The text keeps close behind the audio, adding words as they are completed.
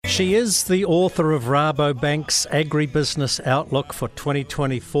She is the author of Rabobank's Agribusiness Outlook for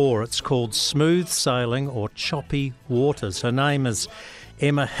 2024. It's called Smooth Sailing or Choppy Waters. Her name is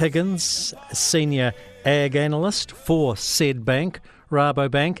Emma Higgins, Senior Ag Analyst for said bank,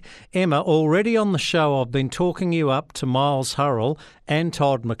 Rabobank. Emma, already on the show I've been talking you up to Miles Hurrell and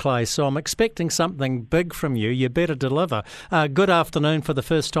Todd Mackay, so I'm expecting something big from you. You better deliver. Good afternoon for the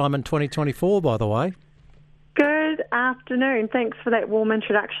first time in 2024, by the way. Good afternoon. Thanks for that warm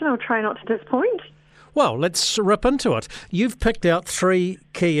introduction. I'll try not to disappoint. Well, let's rip into it. You've picked out three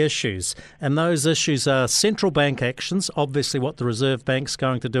key issues, and those issues are central bank actions, obviously what the Reserve Bank's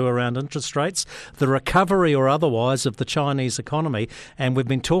going to do around interest rates, the recovery or otherwise of the Chinese economy, and we've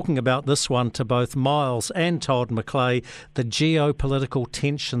been talking about this one to both Miles and Todd Mackay, the geopolitical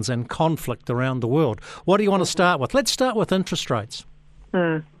tensions and conflict around the world. What do you want to start with? Let's start with interest rates.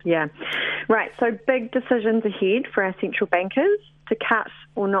 Yeah. Right, so big decisions ahead for our central bankers to cut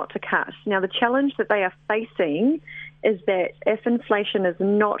or not to cut. Now, the challenge that they are facing is that if inflation is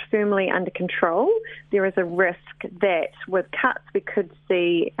not firmly under control, there is a risk that with cuts we could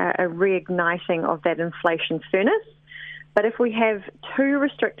see a reigniting of that inflation furnace. But if we have too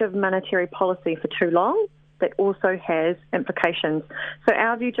restrictive monetary policy for too long, that also has implications. So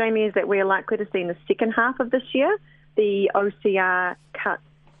our view, Jamie, is that we are likely to see in the second half of this year the OCR cuts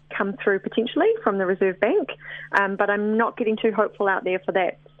come through potentially from the Reserve Bank, but I'm not getting too hopeful out there for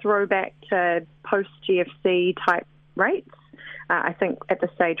that throwback to post-GFC type rates. I think at this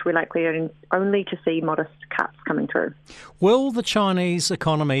stage we're likely only to see modest cuts coming through. Will the Chinese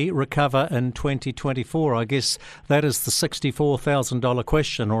economy recover in 2024? I guess that is the $64,000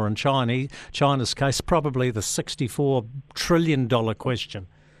 question, or in China's case, probably the $64 trillion question.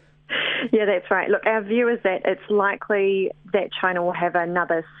 Yeah, that's right. Look, our view is that it's likely that China will have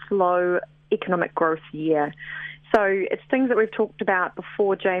another slow economic growth year. So it's things that we've talked about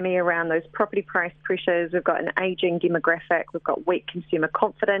before, Jamie, around those property price pressures. We've got an ageing demographic. We've got weak consumer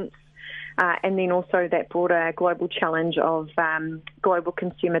confidence. And then also that broader global challenge of global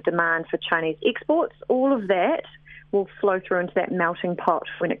consumer demand for Chinese exports. All of that will flow through into that melting pot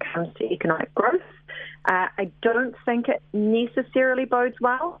when it comes to economic growth. I don't think it necessarily bodes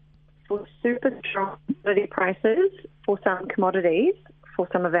well for super strong commodity prices for some commodities, for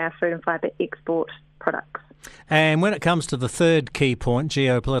some of our food and fibre export products. And when it comes to the third key point,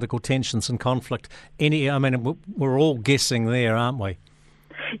 geopolitical tensions and conflict, we're all guessing there, aren't we?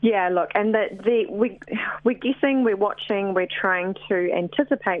 Yeah, look, and we're guessing, we're watching, we're trying to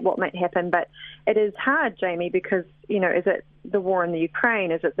anticipate what might happen, but it is hard, Jamie, because, is it the war in the Ukraine?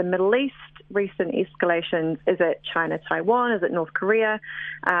 Is it the Middle East, recent escalations? Is it China-Taiwan? Is it North Korea?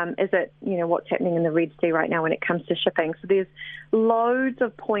 Is it, what's happening in the Red Sea right now when it comes to shipping? So there's loads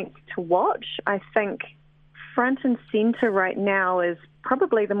of points to watch. I think front and centre right now is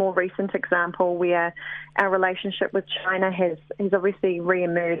probably the more recent example where our relationship with China has obviously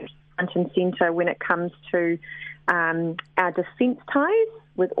re-emerged front and centre when it comes to our defence ties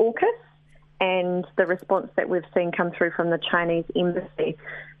with AUKUS and the response that we've seen come through from the Chinese embassy.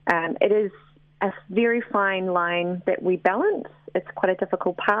 It is a very fine line that we balance. It's quite a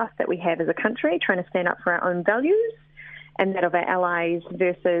difficult path that we have as a country, trying to stand up for our own values and that of our allies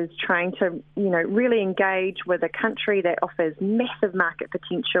versus trying to, really engage with a country that offers massive market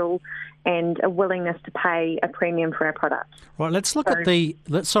potential and a willingness to pay a premium for our products. Right, let's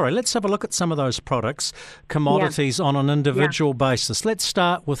have a look at some of those products, commodities on an individual basis. Let's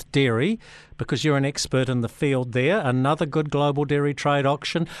start with dairy, because you're an expert in the field there. Another good global dairy trade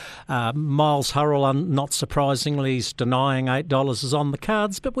auction. Miles Hurrell, not surprisingly, is denying $8 is on the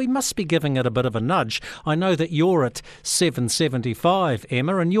cards, but we must be giving it a bit of a nudge. I know that you're at $7.75,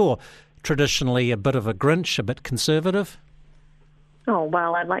 Emma, and you're traditionally a bit of a Grinch, a bit conservative. Oh,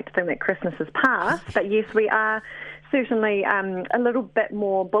 well, I'd like to think that Christmas is past, but yes, we are certainly a little bit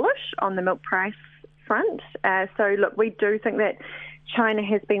more bullish on the milk price front. So, look, we do think that China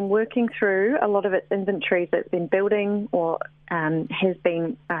has been working through a lot of its inventories that's been building or has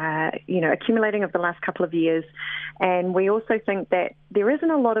been, accumulating over the last couple of years. And we also think that there isn't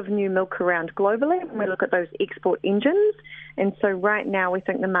a lot of new milk around globally when we look at those export engines. And so right now we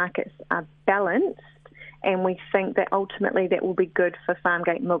think the markets are balanced. And we think that ultimately that will be good for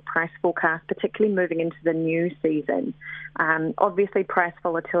farmgate milk price forecast, particularly moving into the new season. Obviously, price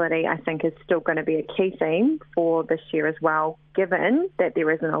volatility, I think, is still going to be a key theme for this year as well, given that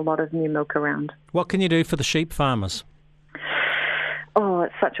there isn't a lot of new milk around. What can you do for the sheep farmers? Oh,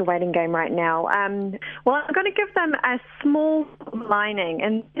 it's such a waiting game right now. Well, I'm going to give them a small lining,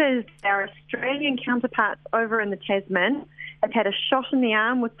 and that is our Australian counterparts over in the Tasman have had a shot in the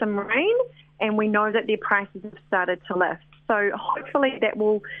arm with some rain, and we know that their prices have started to lift. So hopefully that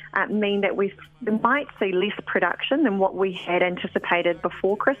will mean that we might see less production than what we had anticipated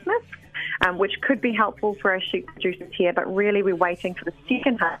before Christmas, which could be helpful for our sheep producers here. But really we're waiting for the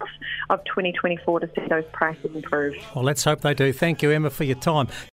second half of 2024 to see those prices improve. Well, let's hope they do. Thank you, Emma, for your time.